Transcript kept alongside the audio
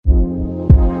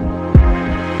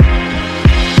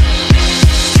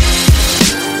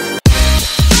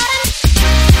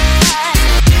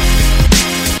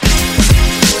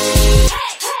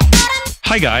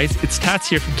Hi guys, it's Tats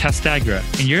here from Castagra,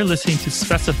 and you're listening to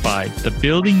Specified, the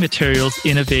Building Materials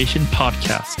Innovation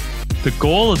Podcast. The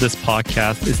goal of this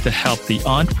podcast is to help the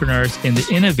entrepreneurs and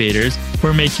the innovators who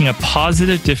are making a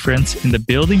positive difference in the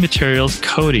building materials,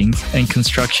 coatings, and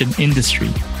construction industry.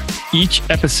 Each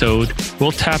episode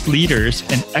will tap leaders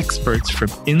and experts from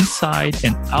inside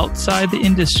and outside the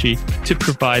industry to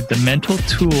provide the mental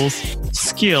tools,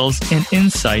 skills, and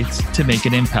insights to make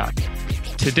an impact.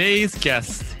 Today's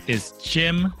guest is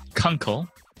Jim Kunkel,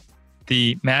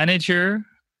 the manager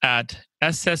at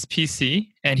SSPC,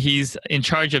 and he's in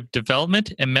charge of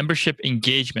development and membership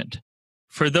engagement.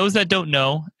 For those that don't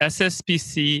know,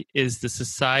 SSPC is the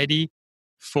Society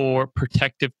for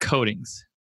Protective Coatings.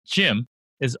 Jim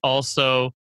is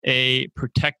also a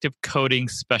protective coating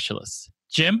specialist.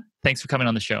 Jim, thanks for coming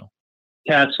on the show.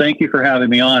 Tats, thank you for having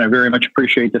me on. I very much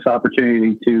appreciate this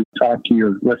opportunity to talk to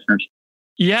your listeners.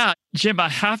 Yeah, Jim, I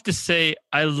have to say,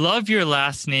 I love your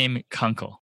last name,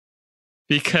 Kunkel,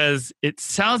 because it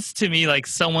sounds to me like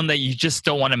someone that you just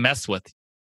don't want to mess with.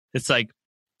 It's like,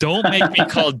 don't make me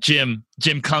call Jim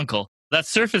Kunkel. That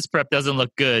surface prep doesn't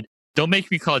look good. Don't make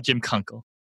me call Jim Kunkel.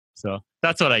 So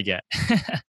that's what I get.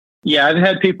 Yeah, I've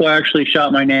had people actually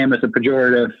shout my name as a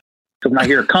pejorative. So when I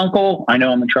hear Kunkel, I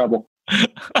know I'm in trouble.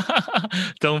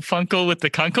 Don't funkle with the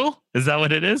kunkel? Is that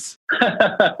what it is?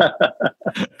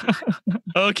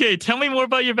 Okay, tell me more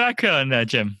about your background,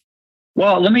 Jim.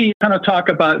 Well, let me kind of talk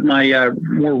about my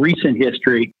more recent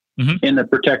history in the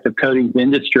protective coatings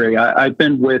industry. I've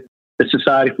been with the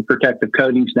Society for Protective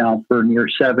Coatings now for near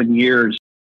 7 years,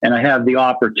 and I have the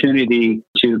opportunity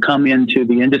to come into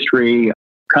the industry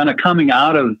kind of coming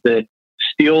out of the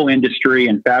steel industry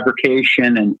and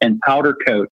fabrication and powder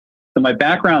coat. So my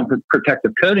background for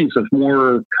protective coatings was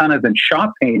more kind of in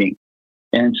shop painting.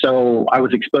 And so I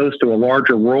was exposed to a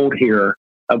larger world here,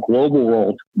 a global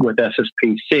world with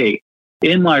SSPC.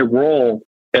 In my role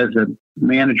as a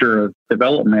manager of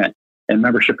development and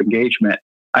membership engagement,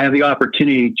 I have the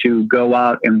opportunity to go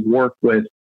out and work with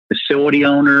facility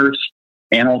owners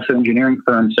and also engineering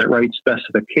firms that write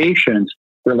specifications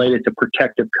related to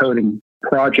protective coating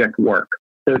project work.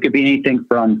 So it could be anything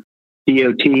from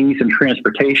DOTs and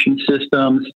transportation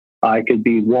systems. It could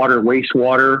be water,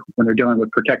 wastewater when they're dealing with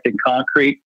protecting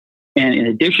concrete. And in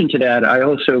addition to that, I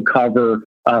also cover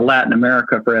Latin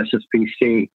America for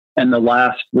SSPC. And the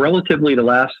last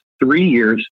 3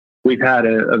 years, we've had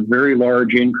a very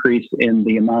large increase in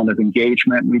the amount of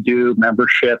engagement we do,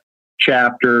 membership,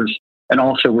 chapters, and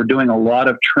also we're doing a lot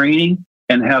of training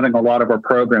and having a lot of our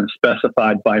programs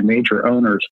specified by major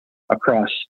owners across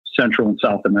Central and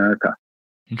South America.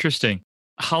 Interesting.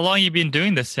 How long have you been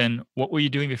doing this, and what were you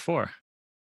doing before?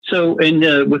 So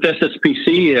with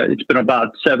SSPC, it's been about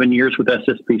 7 years with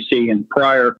SSPC, and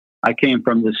prior, I came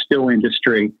from the steel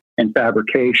industry and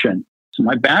fabrication. So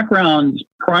my background's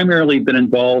primarily been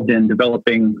involved in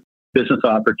developing business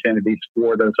opportunities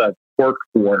for those I've worked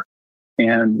for.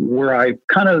 And where I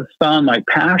kind of found my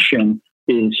passion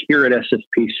is here at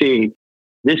SSPC.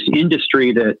 This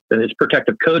industry that is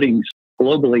protective coatings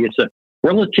globally, it's a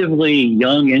relatively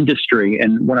young industry.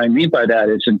 And what I mean by that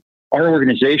is our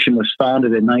organization was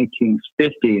founded in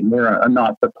 1950, and we're a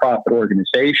not-for-profit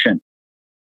organization.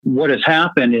 What has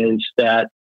happened is that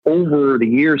over the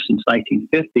years since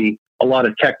 1950, a lot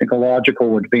of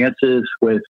technological advances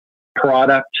with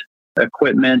product,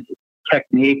 equipment,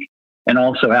 technique, and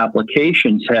also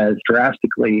applications has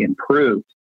drastically improved.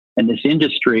 And this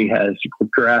industry has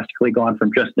drastically gone from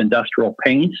just industrial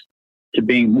paints to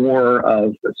being more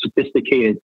of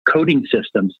sophisticated coating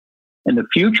systems. And the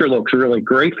future looks really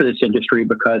great for this industry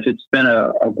because it's been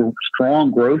a strong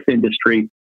growth industry,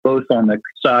 both on the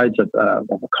sides of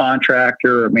a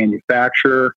contractor or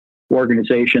manufacturer,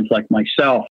 organizations like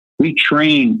myself. We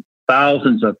train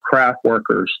thousands of craft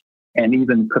workers and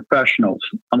even professionals.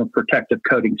 I'm a protective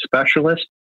coating specialist,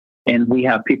 and we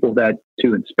have people that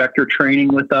do inspector training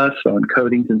with us on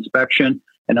coatings inspection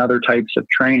and other types of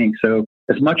training. So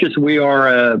as much as we are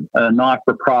a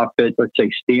not-for-profit, let's say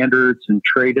standards and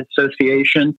trade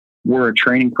association, we're a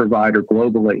training provider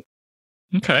globally.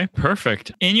 Okay,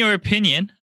 perfect. In your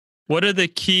opinion, what are the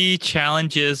key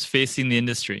challenges facing the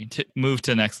industry to move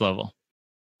to the next level?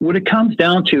 What it comes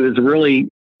down to is really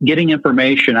getting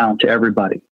information out to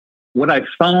everybody. What I've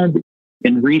found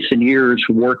in recent years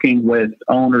working with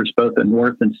owners both in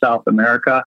North and South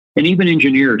America, and even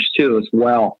engineers too as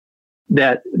well,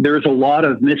 that there's a lot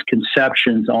of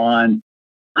misconceptions on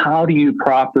how do you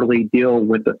properly deal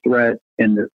with the threat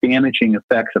and the damaging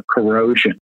effects of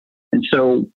corrosion. And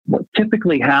so what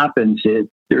typically happens is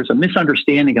there's a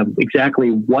misunderstanding of exactly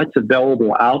what's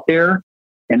available out there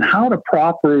and how to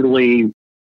properly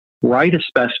write a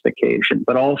specification,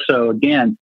 but also,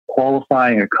 again,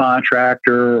 qualifying a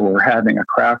contractor or having a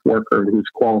craft worker who's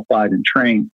qualified and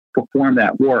trained perform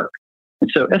that work. And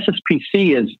so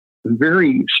SSPC is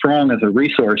very strong as a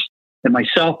resource. And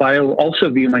myself, I also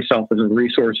view myself as a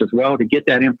resource as well to get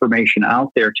that information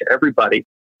out there to everybody,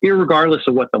 irregardless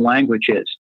of what the language is.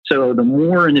 So the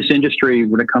more in this industry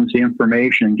when it comes to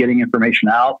information and getting information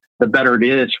out, the better it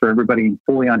is for everybody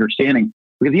fully understanding.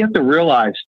 Because you have to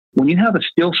realize when you have a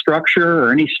steel structure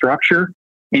or any structure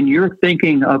and you're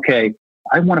thinking, okay,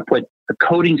 I want to put a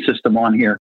coating system on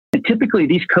here. And typically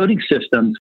these coating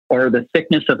systems are the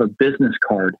thickness of a business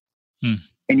card.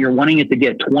 And you're wanting it to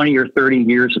get 20 or 30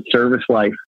 years of service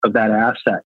life of that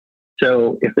asset.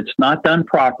 So if it's not done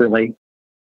properly,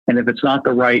 and if it's not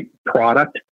the right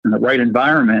product and the right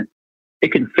environment,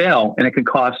 it can fail and it can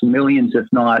cost millions, if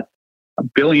not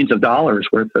billions of dollars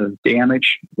worth of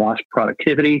damage, lost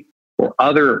productivity, or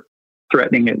other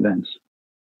threatening events.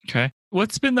 Okay.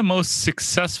 What's been the most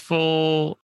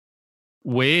successful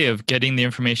way of getting the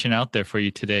information out there for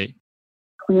you today?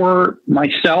 For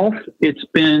myself, it's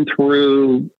been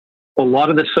through a lot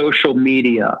of the social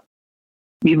media,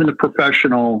 even the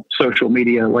professional social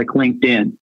media like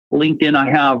LinkedIn. LinkedIn, I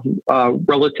have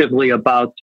relatively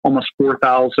about almost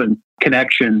 4,000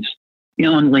 connections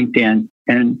on LinkedIn.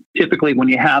 And typically when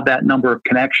you have that number of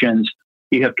connections,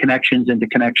 you have connections into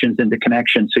connections into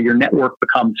connections. So your network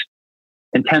becomes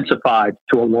intensified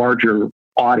to a larger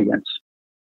audience.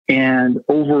 And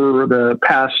over the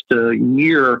past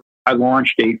year, I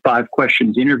launched a 5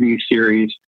 questions interview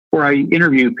series where I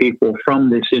interview people from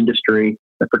this industry,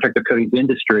 the protective coatings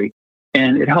industry.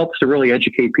 And it helps to really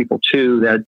educate people too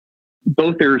that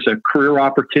both there's a career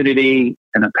opportunity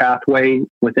and a pathway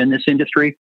within this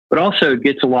industry, but also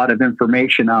gets a lot of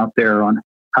information out there on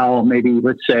how maybe,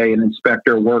 let's say, an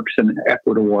inspector works in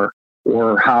Ecuador,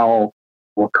 or how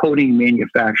a coating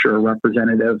manufacturer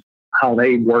representative, how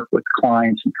they work with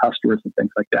clients and customers and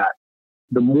things like that.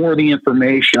 The more the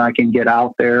information I can get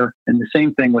out there, and the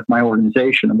same thing with my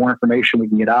organization, the more information we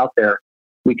can get out there,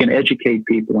 we can educate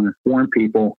people and inform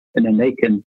people, and then they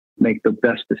can make the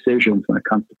best decisions when it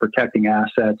comes to protecting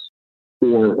assets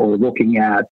or looking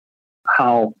at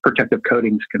how protective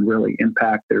coatings can really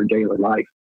impact their daily life.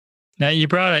 Now, you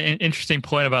brought an interesting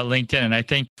point about LinkedIn, and I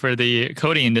think for the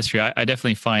coating industry, I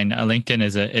definitely find LinkedIn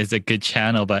is a good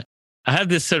channel, but I have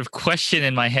this sort of question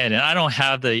in my head, and I don't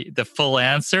have the full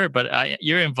answer, but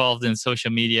you're involved in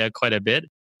social media quite a bit.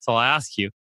 So I'll ask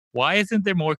you, why isn't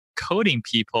there more coating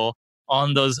people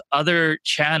on those other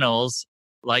channels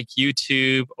like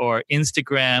YouTube or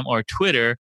Instagram or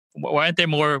Twitter? Why aren't there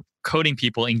more coating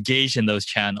people engaged in those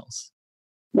channels?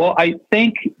 Well, I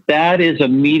think that is a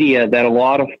media that a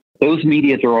lot of those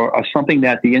medias are something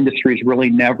that the industry's really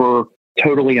never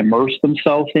totally immersed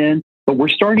themselves in. But we're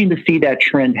starting to see that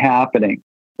trend happening.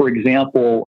 For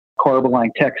example,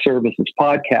 Carboline Tech Services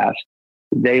podcast,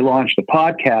 they launched a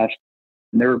podcast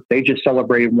and they just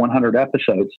celebrated 100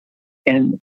 episodes.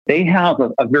 And they have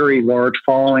a very large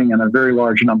following and a very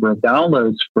large number of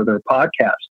downloads for their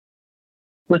podcast.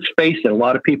 Let's face it, a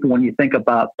lot of people, when you think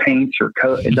about paints or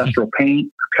industrial paint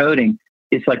or coating,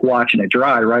 it's like watching it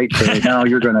dry, right? So now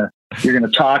you're gonna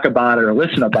talk about it or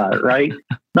listen about it, right?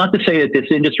 Not to say that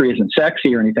this industry isn't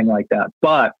sexy or anything like that,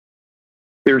 but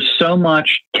there's so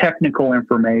much technical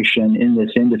information in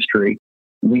this industry.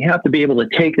 We have to be able to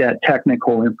take that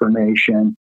technical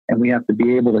information and we have to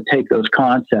be able to take those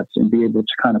concepts and be able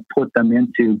to kind of put them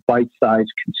into bite-sized,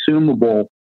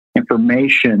 consumable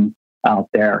information out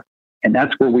there. And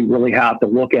that's where we really have to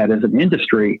look at as an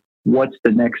industry, what's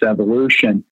the next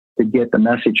evolution to get the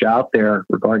message out there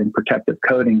regarding protective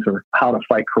coatings or how to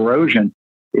fight corrosion,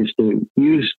 is to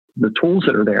use the tools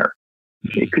that are there.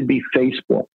 It could be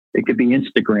Facebook. It could be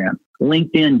Instagram.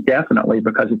 LinkedIn, definitely,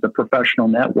 because it's a professional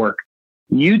network.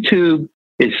 YouTube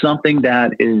is something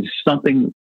that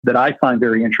I find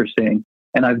very interesting.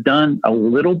 And I've done a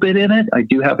little bit in it. I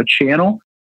do have a channel,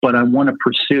 but I want to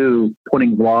pursue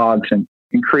putting blogs and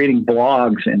creating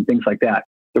blogs and things like that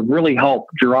to really help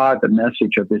drive the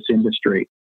message of this industry.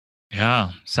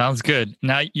 Yeah, sounds good.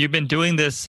 Now, you've been doing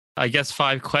this, I guess,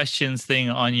 5 questions thing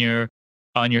on your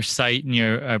site and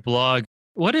your blog.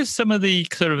 What is some of the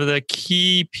sort of the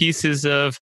key pieces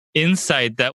of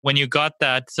insight that when you got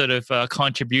that sort of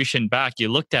contribution back, you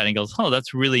looked at it and goes, oh,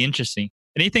 that's really interesting.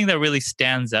 Anything that really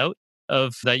stands out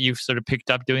of that you've sort of picked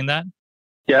up doing that?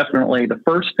 Definitely. The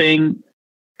first thing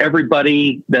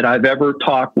everybody that I've ever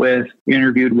talked with,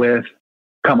 interviewed with,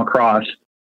 come across,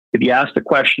 if you ask the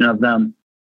question of them,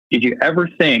 did you ever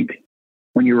think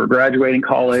when you were graduating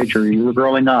college or you were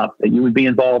growing up that you would be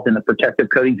involved in the protective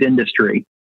coatings industry?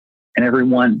 And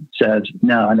everyone says,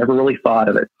 no, I never really thought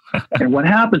of it. And what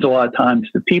happens a lot of times,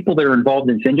 the people that are involved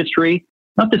in this industry,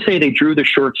 not to say they drew the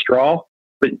short straw,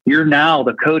 but you're now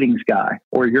the coatings guy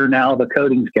or you're now the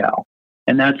coatings gal.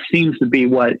 And that seems to be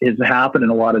what has happened in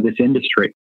a lot of this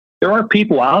industry. There are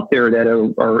people out there that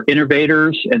are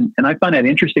innovators. And I find that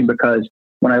interesting because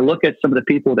when I look at some of the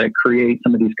people that create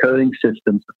some of these coating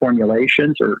systems, the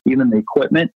formulations, or even the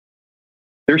equipment,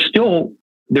 they're still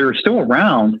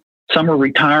around. Some are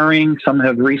retiring. Some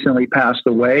have recently passed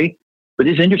away. But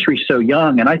this industry is so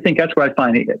young. And I think that's what I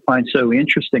find so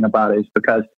interesting about it is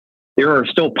because there are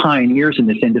still pioneers in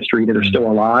this industry that are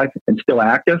still alive and still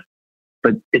active.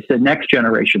 But it's the next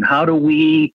generation. How do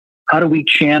we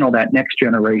channel that next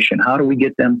generation? How do we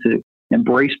get them to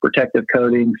embrace protective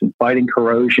coatings and fighting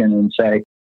corrosion and say,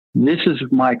 this is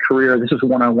my career, this is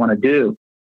what I want to do?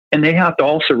 And they have to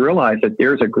also realize that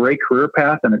there's a great career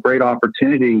path and a great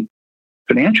opportunity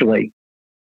financially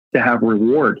to have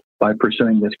reward by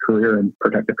pursuing this career in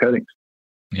protective coatings.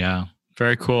 Yeah,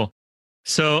 very cool.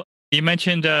 So you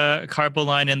mentioned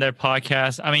Carboline in their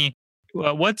podcast. I mean,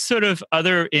 what sort of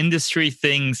other industry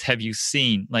things have you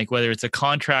seen? Like whether it's a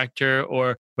contractor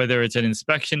or whether it's an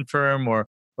inspection firm or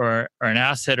an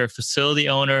asset or facility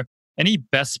owner, any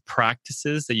best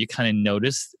practices that you kind of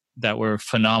noticed that were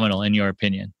phenomenal in your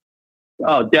opinion?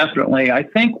 Oh, definitely. I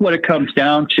think what it comes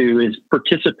down to is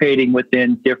participating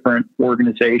within different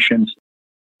organizations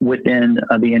within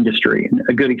the industry. And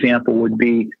a good example would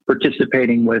be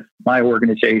participating with my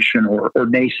organization or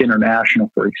NACE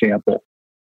International, for example.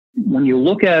 When you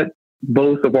look at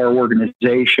both of our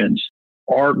organizations,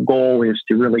 our goal is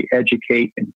to really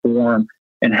educate, inform,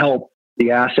 and help the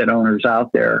asset owners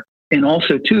out there, and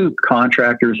also to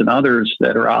contractors and others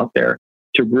that are out there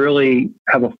to really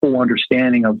have a full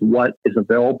understanding of what is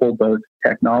available, both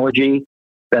technology,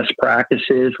 best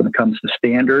practices when it comes to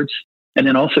standards, and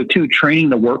then also to training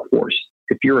the workforce.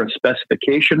 If you're a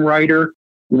specification writer,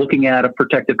 looking at a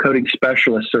protective coating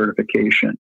specialist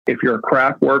certification. If you're a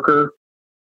craft worker,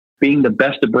 being the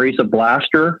best abrasive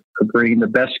blaster or being the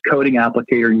best coating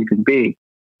applicator you can be.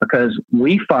 Because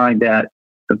we find that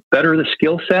the better the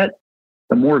skill set,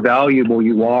 the more valuable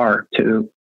you are to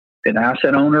an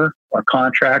asset owner, a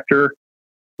contractor,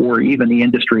 or even the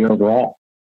industry overall.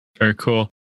 Very cool.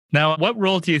 Now, what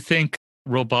role do you think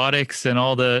robotics and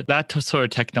all that sort of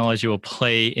technology will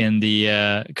play in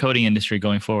the coating industry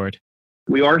going forward?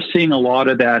 We are seeing a lot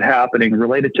of that happening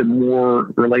related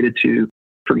to,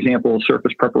 for example,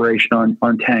 surface preparation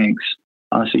on tanks.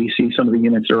 So you see some of the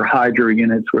units are hydro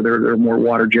units where they're more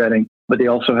water jetting, but they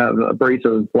also have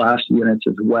abrasive blast units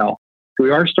as well. So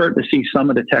we are starting to see some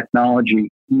of the technology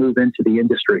move into the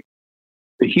industry.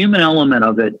 The human element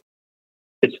of it,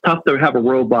 it's tough to have a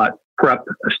robot prep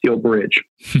a steel bridge.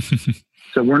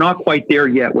 So we're not quite there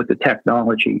yet with the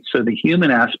technology. So the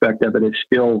human aspect of it is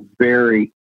still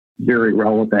very, very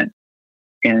relevant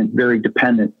and very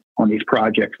dependent on these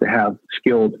projects to have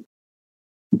skilled,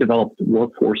 developed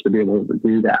workforce to be able to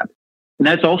do that. And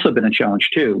that's also been a challenge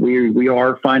too. We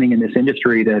are finding in this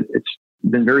industry that it's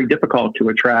been very difficult to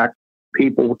attract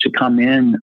people to come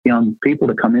in, young people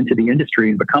to come into the industry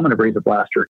and become an abrasive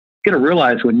blaster. You got to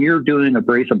realize when you're doing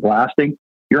abrasive blasting,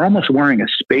 you're almost wearing a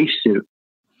spacesuit.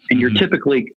 And you're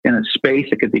typically in a space.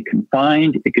 It could be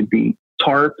confined. It could be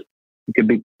tarped.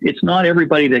 It's not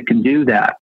everybody that can do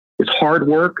that. It's hard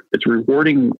work. It's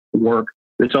rewarding work.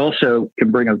 It's also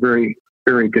can bring a very,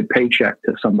 very good paycheck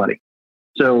to somebody.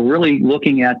 So really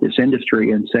looking at this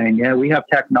industry and saying, yeah, we have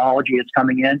technology that's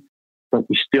coming in, but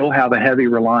we still have a heavy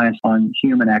reliance on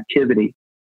human activity.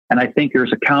 And I think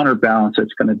there's a counterbalance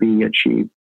that's going to be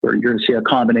achieved where you're going to see a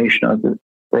combination of the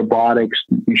robotics,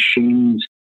 machines,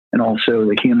 and also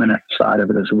the human side of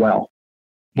it as well.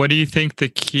 What do you think the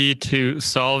key to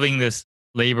solving this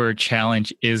labor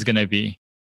challenge is going to be,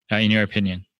 in your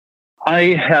opinion? I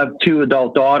have 2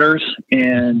 adult daughters,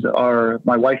 and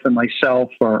my wife and myself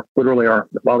while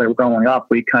they were growing up,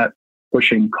 we kept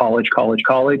pushing college.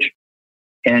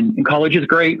 And college is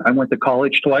great. I went to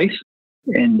college twice,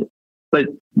 but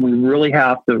we really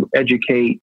have to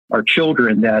educate our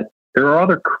children that there are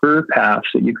other career paths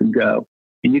that you can go.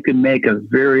 And you can make a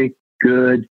very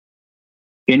good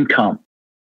income.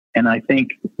 And I think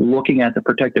looking at the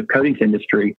protective coatings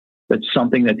industry, that's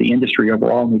something that the industry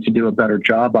overall needs to do a better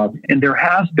job of. And there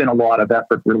has been a lot of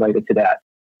effort related to that.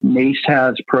 NACE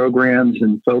has programs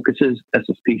and focuses.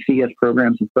 SSPC has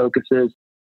programs and focuses.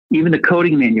 Even the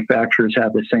coating manufacturers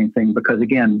have the same thing because,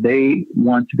 again, they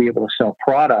want to be able to sell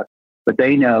product, but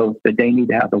they know that they need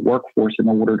to have the workforce in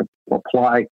order to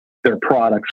apply their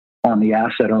products on the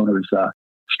asset owners'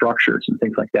 structures and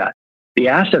things like that. The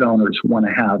asset owners want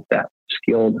to have that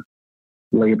skilled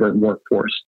labor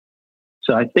workforce.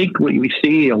 So I think what we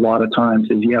see a lot of times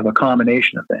is you have a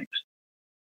combination of things.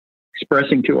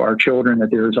 Expressing to our children that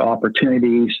there's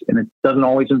opportunities, and it doesn't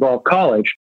always involve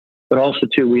college, but also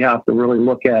too, we have to really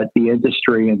look at the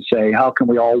industry and say, how can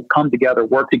we all come together,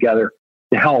 work together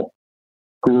to help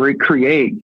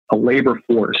create a labor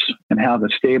force and have a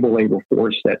stable labor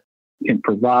force that can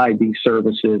provide these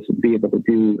services and be able to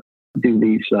do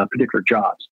these particular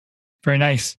jobs. Very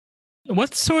nice.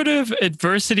 What sort of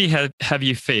adversity have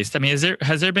you faced? I mean,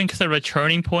 has there been kind of a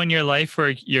turning point in your life or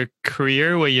your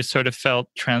career where you sort of felt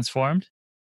transformed?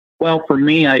 Well, for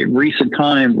me, recent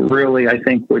time really, I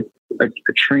think what a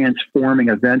transforming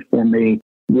event for me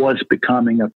was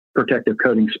becoming a protective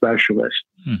coating specialist.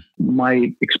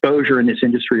 My exposure in this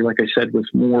industry, like I said, was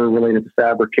more related to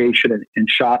fabrication and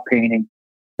shop painting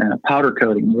and powder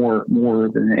coating more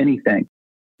than anything.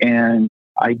 And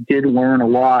I did learn a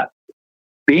lot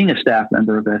being a staff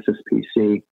member of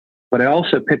SSPC, but I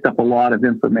also picked up a lot of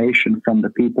information from the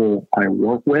people I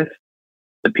work with,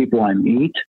 the people I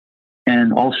meet,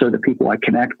 and also the people I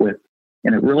connect with.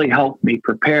 And it really helped me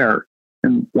prepare.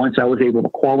 And once I was able to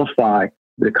qualify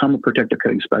to become a protective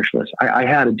coating specialist, I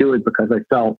had to do it because I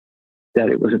felt that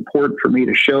it was important for me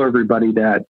to show everybody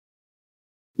that,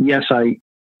 yes,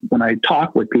 when I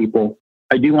talk with people,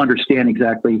 I do understand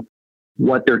exactly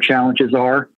what their challenges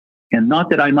are. And not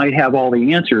that I might have all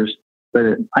the answers,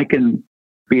 but I can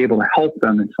be able to help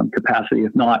them in some capacity,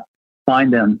 if not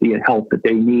find them the help that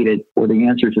they needed or the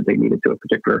answers that they needed to a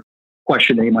particular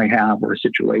question they might have or a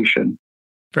situation.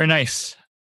 Very nice.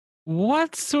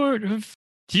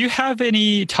 Do you have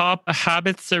any top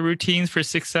habits or routines for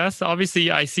success? Obviously,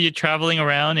 I see you traveling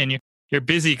around and you're a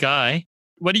busy guy.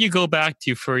 What do you go back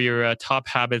to for your top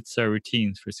habits or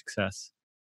routines for success?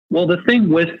 Well, the thing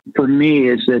for me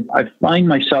is that I find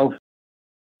myself,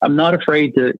 I'm not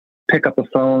afraid to pick up a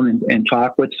phone and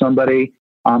talk with somebody.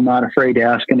 I'm not afraid to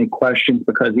ask any questions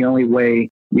because the only way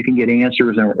you can get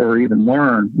answers or even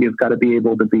learn, you've got to be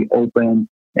able to be open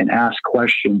and ask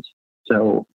questions.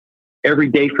 So every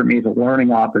day for me is a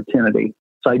learning opportunity.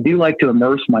 So I do like to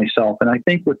immerse myself. And I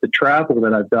think with the travel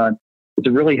that I've done, it's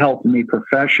really helped me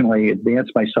professionally advance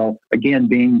myself. Again,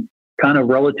 being kind of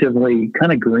relatively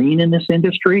kind of green in this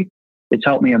industry, it's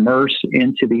helped me immerse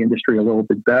into the industry a little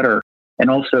bit better. And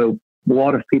also, a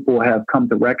lot of people have come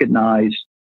to recognize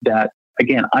that,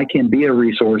 again, I can be a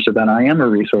resource or that I am a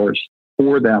resource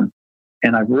for them.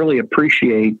 And I really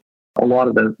appreciate a lot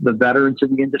of the veterans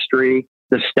in the industry,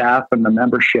 the staff and the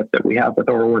membership that we have with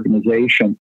our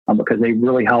organization, because they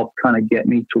really help kind of get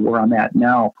me to where I'm at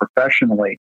now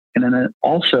professionally. And then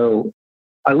also,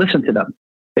 I listen to them.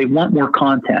 They want more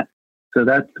content. So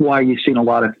that's why you've seen a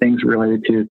lot of things related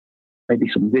to maybe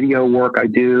some video work I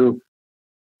do,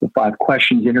 the 5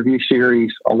 questions interview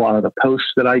series, a lot of the posts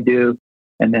that I do,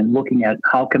 and then looking at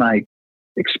how can I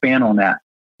expand on that,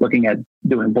 looking at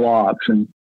doing blogs and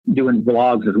doing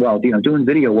vlogs as well, doing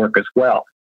video work as well.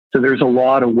 So there's a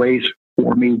lot of ways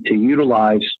for me to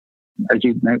utilize, as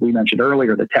we mentioned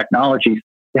earlier, the technologies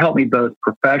to help me both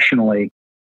professionally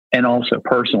and also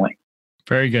personally.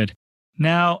 Very good.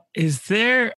 Now, do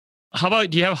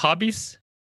you have hobbies?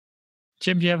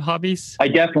 Jim, do you have hobbies? I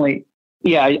definitely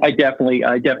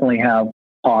have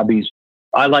hobbies.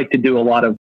 I like to do a lot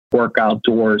of work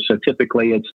outdoors. So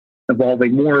typically it's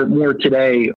involving more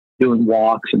today doing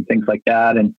walks and things like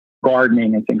that and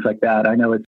gardening and things like that. I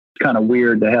know it's kind of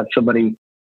weird to have somebody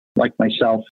like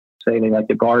myself say they like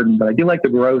to garden, but I do like to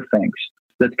grow things.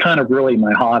 That's kind of really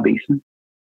my hobbies.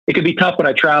 It can be tough when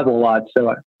I travel a lot,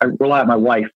 so I rely on my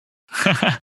wife.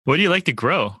 What do you like to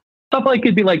grow? Stuff like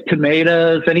could be like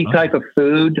tomatoes, any type of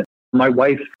food. My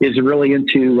wife is really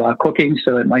into cooking,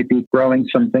 so it might be growing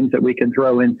some things that we can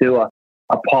throw into a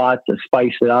pot to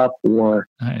spice it up or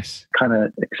kind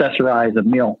of accessorize a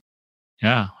meal.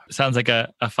 Yeah, sounds like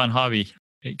a fun hobby.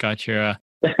 You got your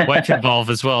wife involved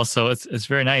as well, so it's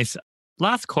very nice.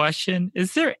 Last question: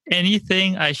 is there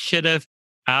anything I should have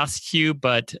asked you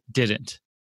but didn't?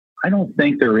 I don't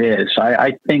think there is.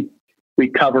 I think we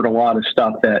covered a lot of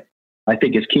stuff that I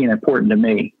think is key and important to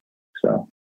me. So,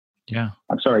 yeah,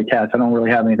 I'm sorry, Tats. I don't really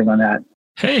have anything on that.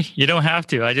 Hey, you don't have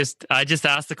to. I just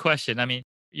asked the question. I mean,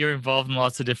 you're involved in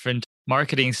lots of different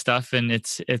marketing stuff, and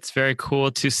it's very cool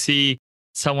to see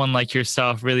someone like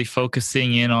yourself really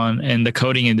focusing in the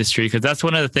coding industry, because that's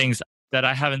one of the things that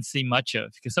I haven't seen much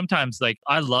of. Because sometimes, like,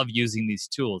 I love using these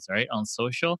tools, right, on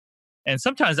social. And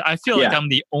sometimes I feel like I'm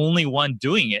the only one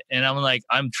doing it. And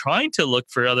I'm trying to look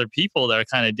for other people that are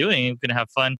kind of doing it, who can have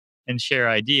fun and share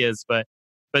ideas. But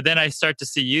then I start to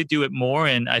see you do it more.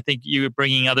 And I think you're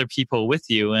bringing other people with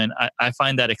you. And I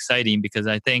find that exciting because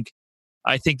I think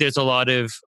there's a lot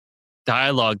of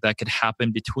dialogue that could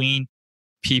happen between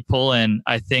people. And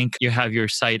I think you have your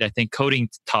site. I think Coding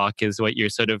Talk is what you're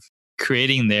sort of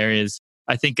creating there is,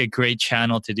 I think, a great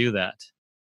channel to do that.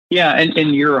 Yeah,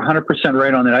 and you're 100%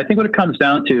 right on that. I think what it comes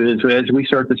down to is as we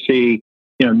start to see,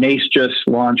 NACE just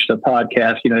launched a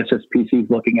podcast, SSPC is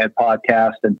looking at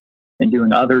podcasts and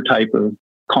doing other type of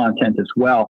content as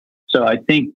well. So I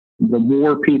think the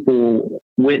more people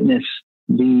witness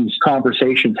these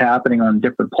conversations happening on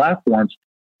different platforms,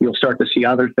 you'll start to see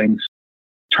other things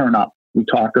turn up. We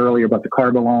talked earlier about the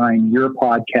Carboline, your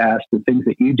podcast, the things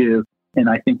that you do. And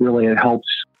I think really it helps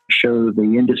show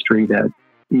the industry that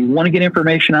you want to get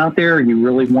information out there, you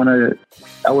really want to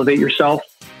elevate yourself,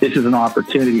 this is an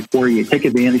opportunity for you. Take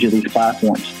advantage of these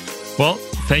platforms. Well,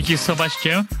 thank you so much,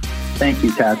 Jim. Thank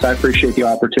you, Taz. I appreciate the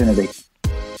opportunity.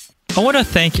 I want to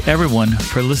thank everyone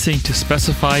for listening to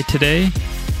Specify today.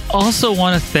 Also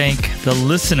want to thank the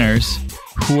listeners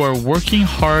who are working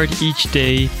hard each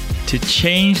day to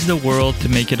change the world to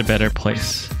make it a better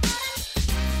place.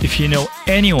 If you know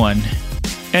anyone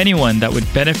that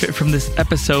would benefit from this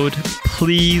episode,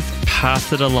 please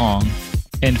pass it along.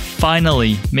 And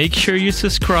finally, make sure you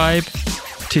subscribe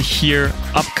to hear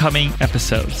upcoming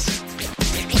episodes.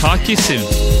 Talk to you soon.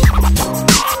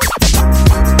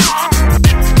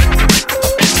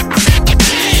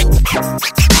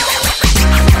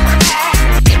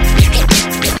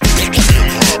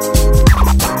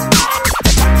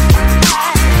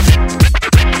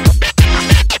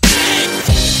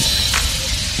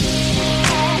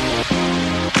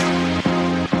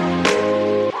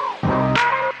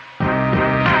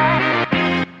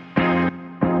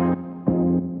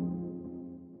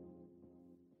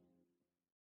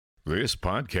 This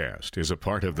podcast is a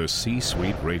part of the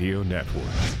C-Suite Radio Network.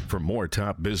 For more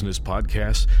top business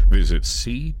podcasts, visit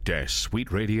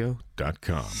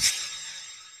c-suiteradio.com.